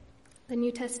The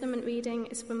New Testament reading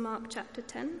is from Mark chapter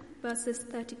 10, verses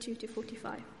 32 to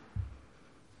 45.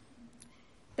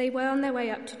 They were on their way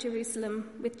up to Jerusalem,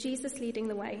 with Jesus leading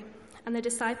the way, and the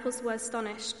disciples were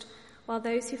astonished, while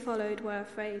those who followed were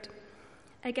afraid.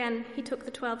 Again, he took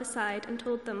the 12 aside and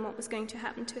told them what was going to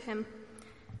happen to him.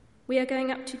 "We are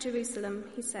going up to Jerusalem,"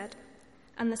 he said,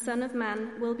 "and the Son of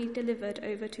Man will be delivered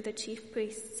over to the chief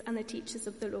priests and the teachers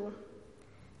of the law.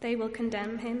 They will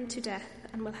condemn him to death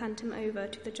and will hand him over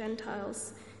to the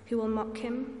Gentiles, who will mock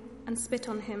him and spit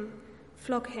on him,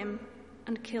 flog him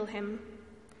and kill him.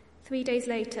 3 days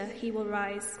later he will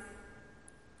rise."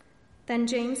 Then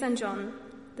James and John,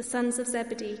 the sons of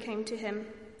Zebedee, came to him.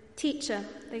 "Teacher,"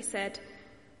 they said,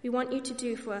 "we want you to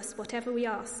do for us whatever we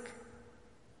ask."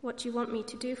 "What do you want me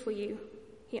to do for you?"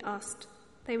 he asked.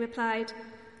 They replied,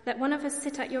 "Let one of us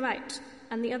sit at your right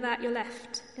and the other at your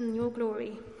left in your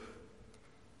glory."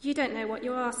 "You don't know what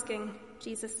you're asking,"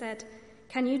 Jesus said.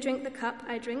 "Can you drink the cup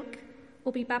I drink,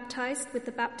 or be baptized with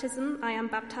the baptism I am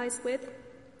baptized with?"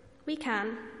 "We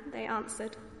can," they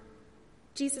answered.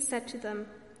 Jesus said to them,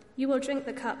 "You will drink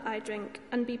the cup I drink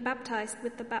and be baptized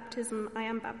with the baptism I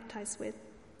am baptized with.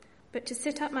 But to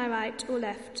sit at my right or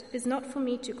left is not for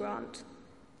me to grant.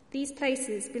 These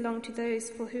places belong to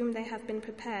those for whom they have been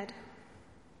prepared."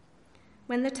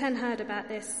 When the 10 heard about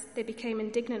this, they became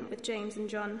indignant with James and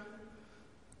John.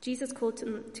 Jesus called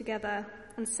them together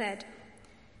and said,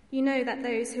 "You know that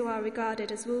those who are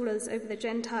regarded as rulers over the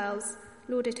Gentiles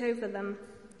lord it over them,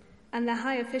 and their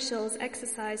high officials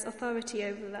exercise authority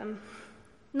over them.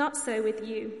 Not so with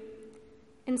you.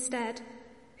 Instead,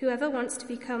 whoever wants to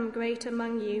become great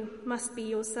among you must be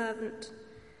your servant,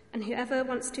 and whoever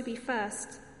wants to be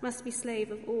first must be slave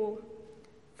of all.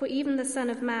 For even the Son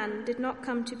of Man did not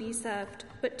come to be served,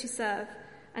 but to serve,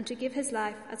 and to give his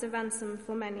life as a ransom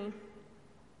for many."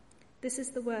 This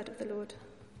is the word of the Lord.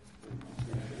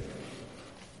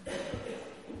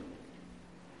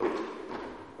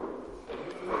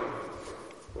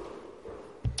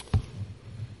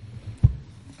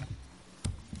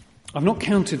 I've not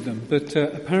counted them, but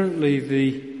apparently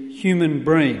the human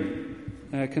brain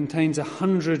contains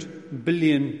 100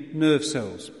 billion nerve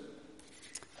cells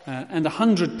and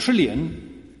 100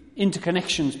 trillion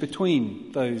interconnections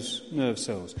between those nerve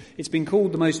cells. It's been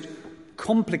called the most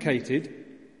complicated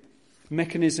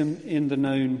mechanism in the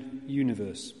known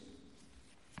universe.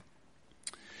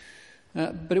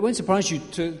 But it won't surprise you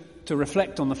to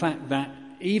reflect on the fact that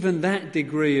even that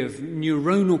degree of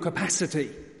neuronal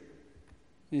capacity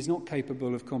is not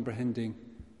capable of comprehending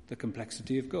the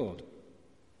complexity of God.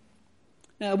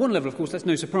 Now, at one level, of course, that's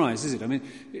no surprise, is it? I mean,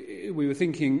 we were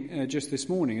thinking just this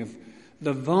morning of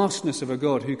the vastness of a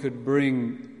God who could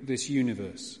bring this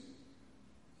universe,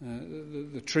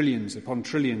 the trillions upon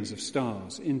trillions of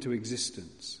stars into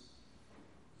existence.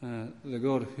 The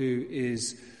God who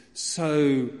is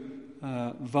so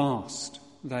vast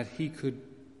that he could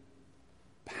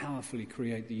powerfully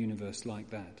create the universe like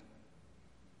that.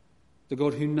 The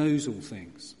God who knows all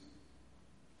things.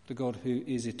 The God who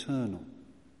is eternal,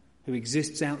 who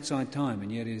exists outside time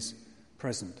and yet is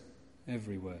present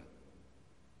everywhere.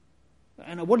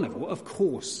 And at one level, of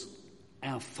course,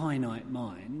 our finite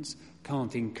minds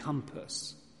can't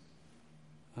encompass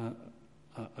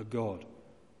a God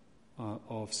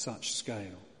of such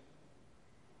scale.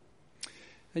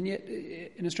 And yet,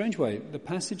 in a strange way, the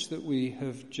passage that we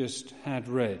have just had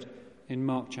read in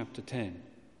Mark chapter 10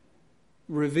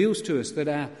 reveals to us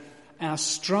that our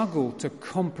struggle to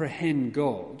comprehend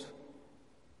God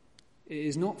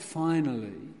is not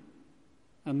finally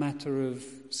a matter of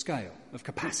scale, of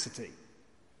capacity.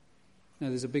 No,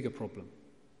 there's a bigger problem.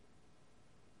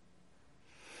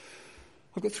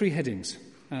 I've got 3 headings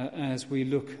as we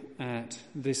look at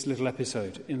this little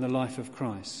episode in the life of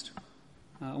Christ.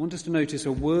 I want us to notice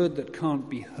a word that can't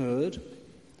be heard,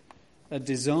 a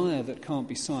desire that can't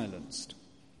be silenced,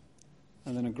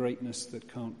 and then a greatness that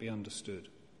can't be understood.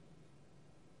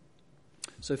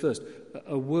 So first,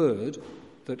 a word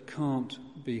that can't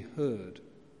be heard.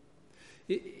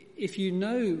 If you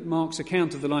know Mark's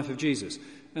account of the life of Jesus,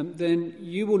 then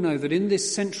you will know that in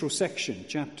this central section,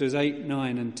 chapters 8,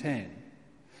 9 and 10,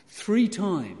 3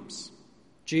 times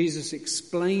Jesus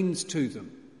explains to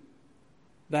them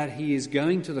that he is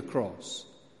going to the cross,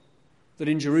 that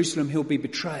in Jerusalem he'll be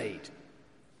betrayed,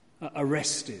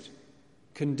 arrested,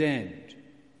 condemned,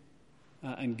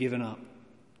 and given up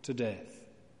to death.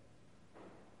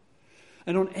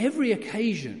 And on every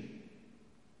occasion,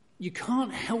 you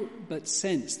can't help but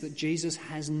sense that Jesus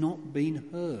has not been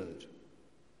heard.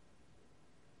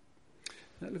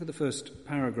 Now, look at the first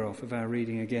paragraph of our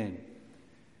reading again.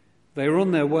 They were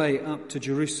on their way up to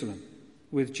Jerusalem,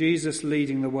 with Jesus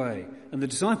leading the way, and the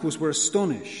disciples were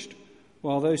astonished,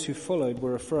 while those who followed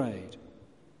were afraid.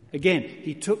 Again,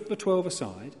 he took the 12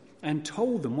 aside and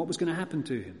told them what was going to happen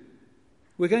to him.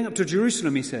 "We're going up to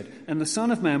Jerusalem," he said, "and the Son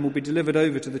of Man will be delivered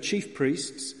over to the chief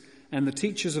priests and the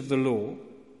teachers of the law.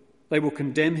 They will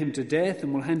condemn him to death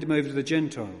and will hand him over to the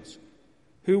Gentiles,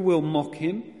 who will mock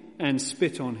him and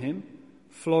spit on him,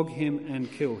 flog him and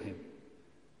kill him.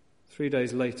 3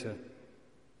 days later,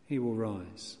 he will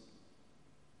rise."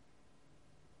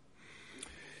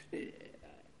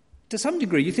 To some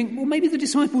degree, you think, well, maybe the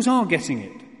disciples are getting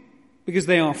it, because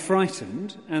they are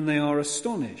frightened and they are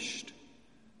astonished.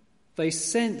 They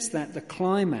sense that the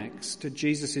climax to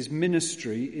Jesus'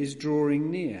 ministry is drawing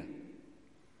near.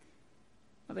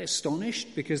 Are they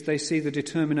astonished because they see the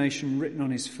determination written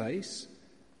on his face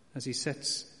as he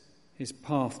sets his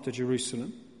path to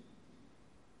Jerusalem?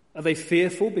 Are they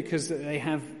fearful because they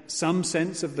have some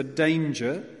sense of the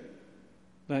danger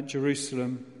that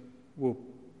Jerusalem will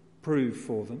prove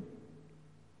for them?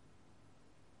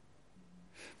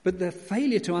 But their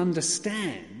failure to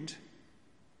understand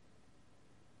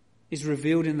is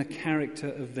revealed in the character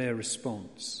of their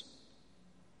response.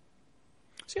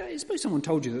 See, I suppose someone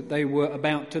told you that they were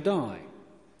about to die.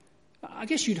 I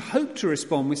guess you'd hope to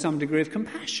respond with some degree of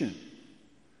compassion,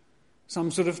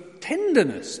 some sort of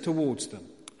tenderness towards them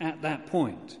at that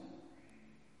point.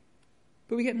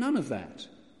 But we get none of that.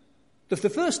 The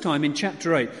first time in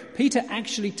chapter 8, Peter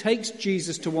actually takes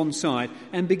Jesus to one side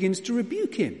and begins to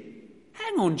rebuke him.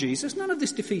 "Hang on, Jesus, none of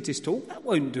this defeatist talk, that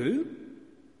won't do."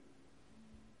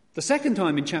 The second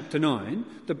time in chapter 9,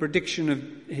 the prediction of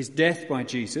his death by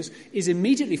Jesus is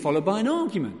immediately followed by an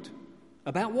argument.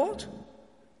 About what?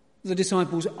 The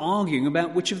disciples arguing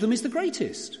about which of them is the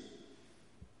greatest.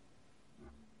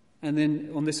 And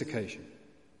then on this occasion,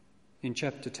 in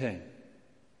chapter 10,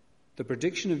 the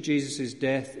prediction of Jesus'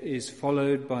 death is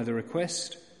followed by the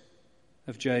request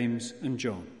of James and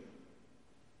John.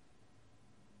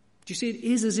 Do you see, it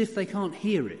is as if they can't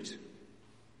hear it,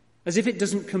 as if it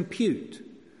doesn't compute.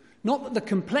 Not that the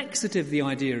complexity of the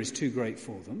idea is too great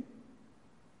for them,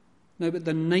 no, but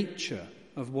the nature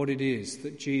of what it is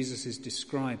that Jesus is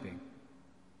describing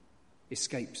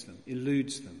escapes them,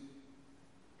 eludes them.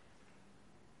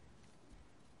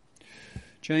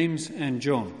 James and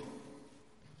John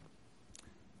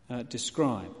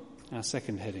describe our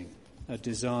second heading, a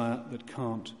desire that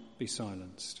can't be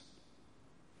silenced.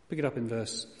 Pick it up in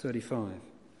verse 35.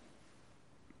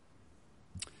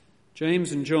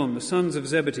 James and John, the sons of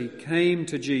Zebedee, came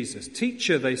to Jesus.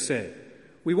 "Teacher," they said,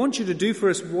 "we want you to do for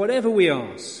us whatever we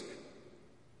ask."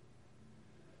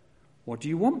 "What do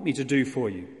you want me to do for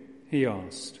you?" he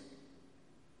asked.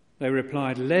 They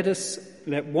replied,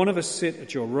 Let one of us sit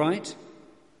at your right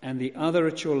and the other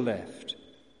at your left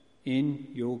in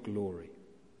your glory."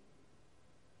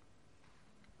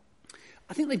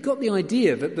 I think they've got the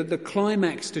idea that the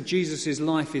climax to Jesus'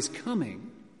 life is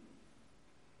coming.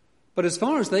 But as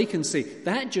far as they can see,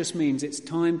 that just means it's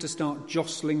time to start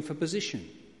jostling for position.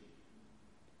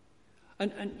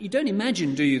 And you don't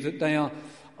imagine, do you, that they are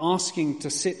asking to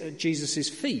sit at Jesus'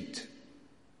 feet?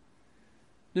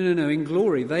 No. In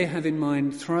glory, they have in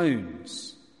mind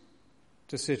thrones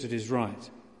to sit at his right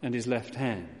and his left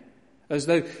hand. As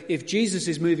though if Jesus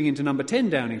is moving into number 10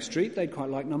 Downing Street, they'd quite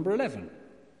like number 11.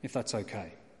 If that's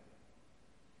okay.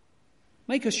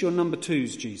 Make us your number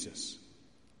 2s, Jesus.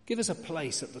 Give us a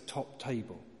place at the top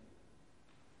table.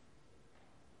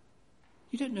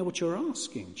 You don't know what you're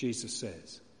asking, Jesus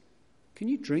says. Can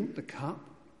you drink the cup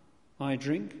I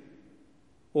drink?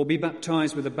 Or be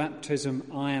baptized with the baptism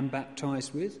I am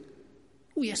baptized with?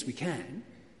 Oh, yes, we can.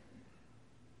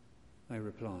 They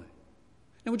reply.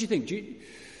 Now, what do you think? Do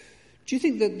you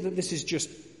think that this is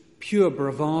just pure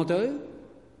bravado?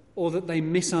 Or that they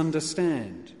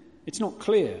misunderstand? It's not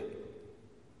clear.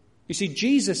 You see,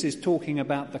 Jesus is talking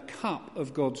about the cup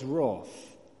of God's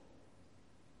wrath.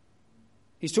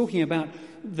 He's talking about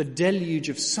the deluge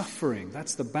of suffering.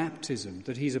 That's the baptism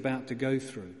that he's about to go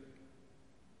through.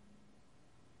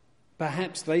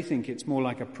 Perhaps they think it's more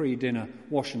like a pre-dinner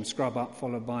wash and scrub up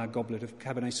followed by a goblet of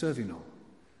Cabernet Sauvignon.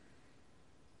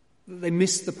 They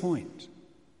miss the point.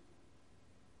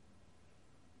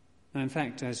 And in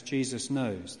fact, as Jesus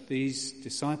knows, these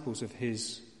disciples of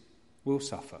his will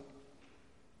suffer.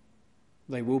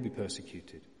 They will be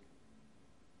persecuted.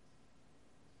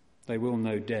 They will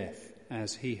know death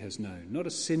as he has known. Not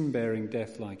a sin-bearing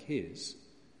death like his,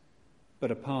 but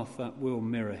a path that will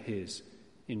mirror his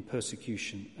in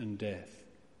persecution and death.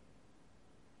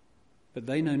 But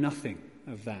they know nothing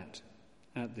of that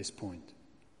at this point.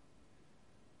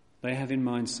 They have in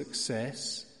mind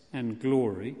success and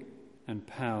glory and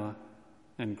power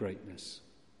and greatness.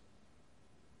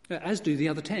 As do the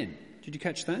other 10. Did you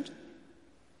catch that?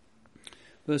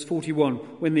 Verse 41,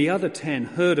 when the other 10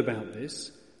 heard about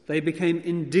this, they became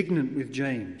indignant with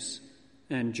James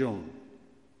and John.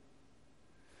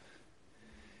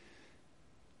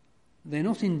 They're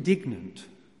not indignant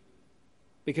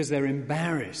because they're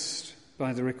embarrassed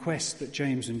by the request that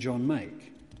James and John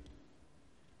make.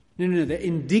 No, they're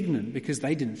indignant because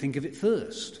they didn't think of it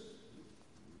first.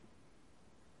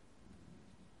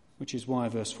 Which is why,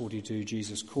 verse 42,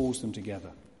 Jesus calls them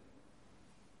together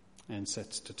and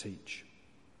sets to teach.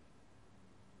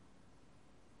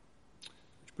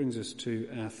 Which brings us to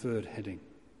our third heading.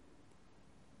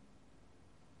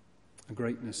 A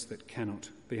greatness that cannot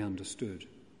be understood.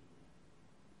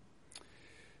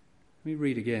 Let me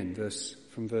read again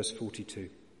from verse 42.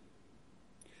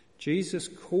 Jesus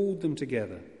called them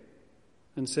together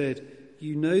and said,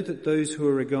 "You know that those who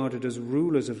are regarded as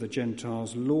rulers of the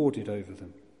Gentiles lord it over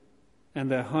them,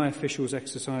 and their high officials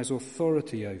exercise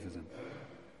authority over them.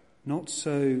 Not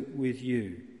so with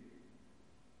you.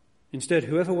 Instead,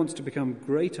 whoever wants to become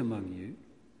great among you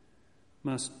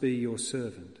must be your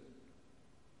servant,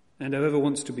 and whoever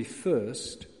wants to be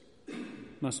first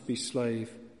must be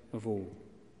slave of all.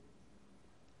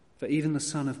 For even the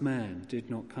Son of Man did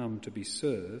not come to be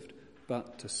served,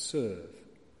 but to serve,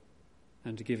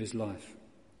 and to give his life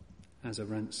as a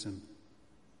ransom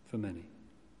for many."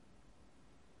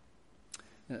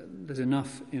 There's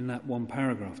enough in that one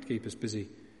paragraph to keep us busy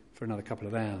for another couple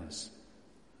of hours.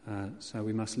 So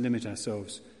we must limit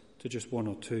ourselves to just one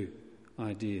or two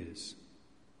ideas.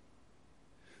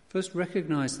 First,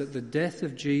 recognise that the death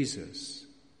of Jesus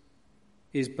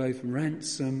is both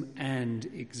ransom and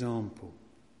example.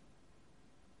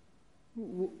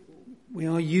 We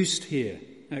are used here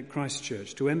at Christ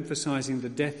Church to emphasising the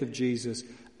death of Jesus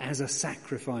as a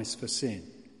sacrifice for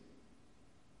sin.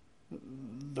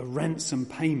 The ransom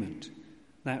payment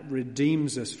that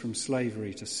redeems us from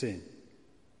slavery to sin.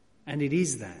 And it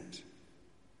is that.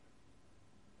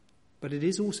 But it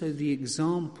is also the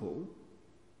example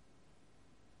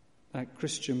that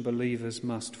Christian believers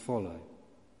must follow.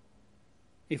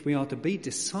 If we are to be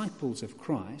disciples of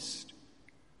Christ,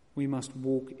 we must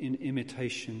walk in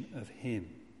imitation of him.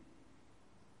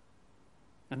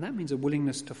 And that means a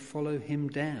willingness to follow him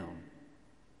down.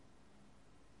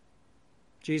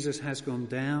 Jesus has gone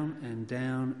down and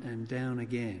down and down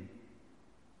again,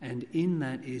 and in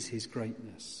that is his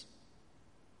greatness.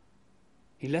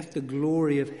 He left the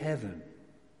glory of heaven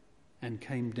and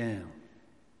came down.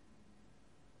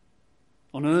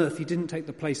 On earth, he didn't take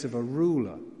the place of a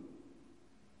ruler,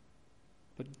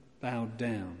 but bowed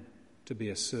down to be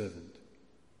a servant.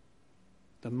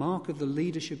 The mark of the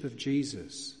leadership of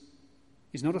Jesus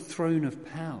is not a throne of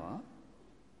power,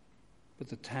 but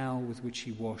the towel with which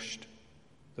he washed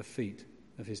the feet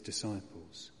of his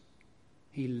disciples.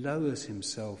 He lowers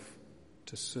himself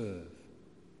to serve.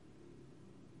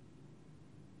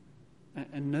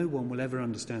 And no one will ever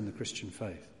understand the Christian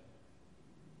faith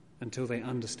until they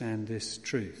understand this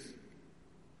truth.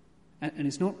 And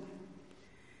it's not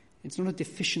a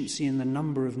deficiency in the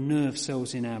number of nerve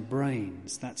cells in our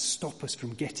brains that stop us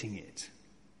from getting it.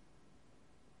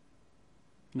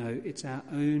 No, it's our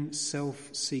own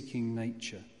self-seeking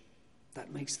nature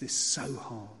that makes this so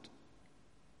hard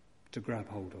to grab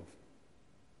hold of.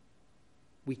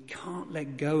 We can't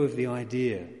let go of the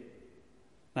idea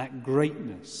that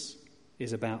greatness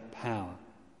is about power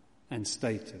and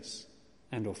status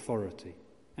and authority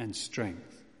and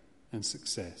strength and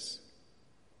success.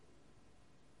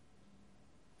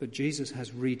 But Jesus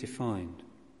has redefined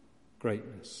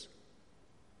greatness.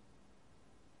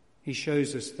 He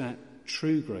shows us that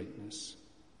true greatness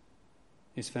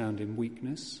is found in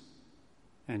weakness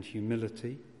and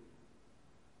humility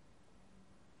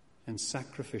and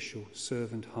sacrificial,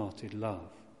 servant-hearted love.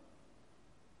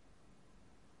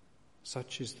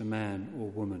 Such is the man or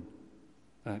woman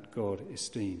that God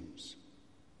esteems.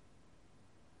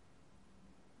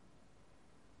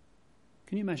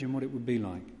 Can you imagine what it would be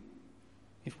like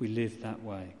if we lived that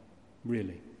way,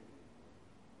 really?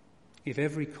 If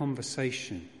every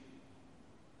conversation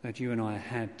that you and I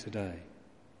had today,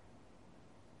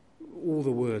 all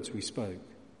the words we spoke,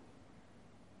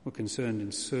 were concerned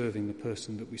in serving the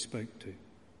person that we spoke to.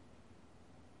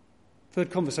 I've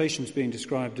heard conversations being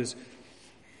described as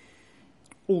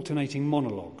alternating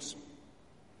monologues,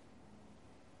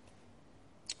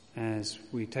 as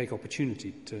we take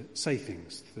opportunity to say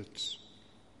things that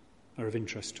are of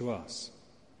interest to us,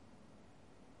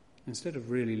 instead of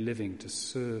really living to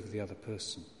serve the other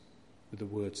person with the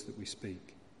words that we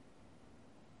speak.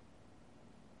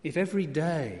 If every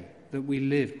day that we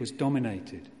lived was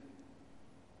dominated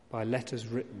by letters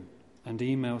written and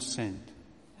emails sent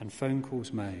and phone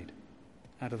calls made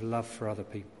out of love for other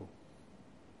people.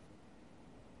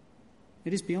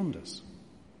 It is beyond us.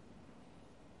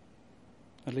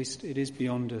 At least it is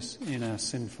beyond us in our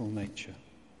sinful nature.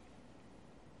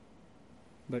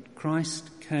 But Christ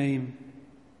came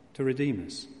to redeem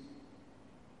us,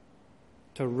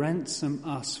 to ransom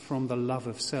us from the love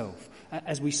of self.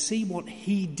 As we see what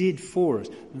he did for us,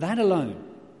 that alone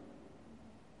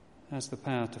has the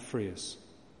power to free us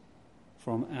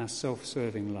from our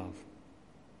self-serving love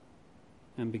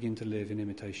and begin to live in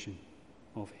imitation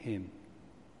of him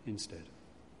instead.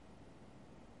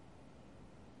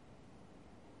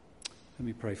 Let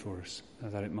me pray for us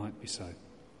that it might be so.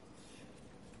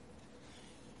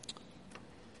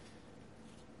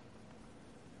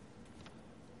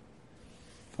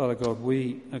 Father God,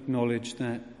 we acknowledge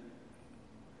that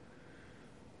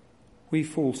we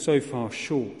fall so far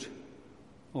short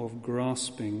of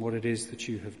grasping what it is that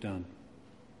you have done,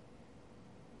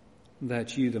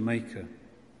 that you, the maker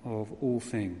of all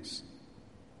things,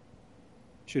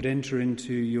 should enter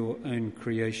into your own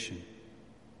creation,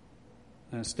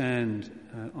 stand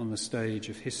on the stage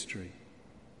of history,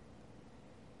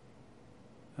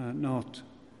 not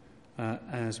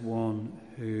as one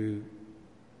who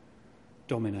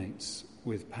dominates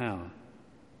with power,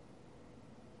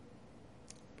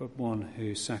 but one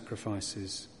who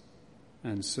sacrifices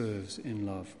and serves in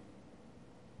love.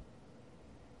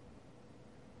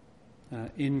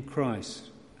 In Christ,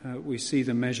 we see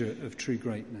the measure of true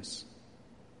greatness.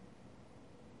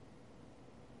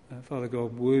 Father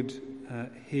God, would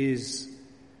his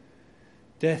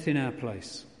death in our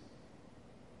place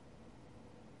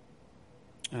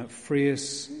free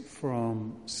us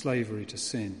from slavery to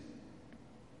sin?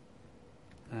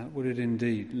 Would it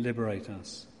indeed liberate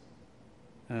us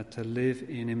to live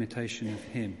in imitation of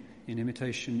him, in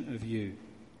imitation of you,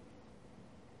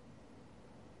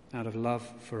 out of love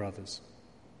for others?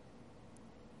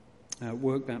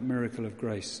 Work that miracle of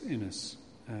grace in us,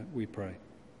 we pray,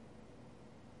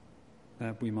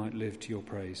 that we might live to your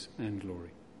praise and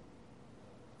glory.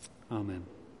 Amen.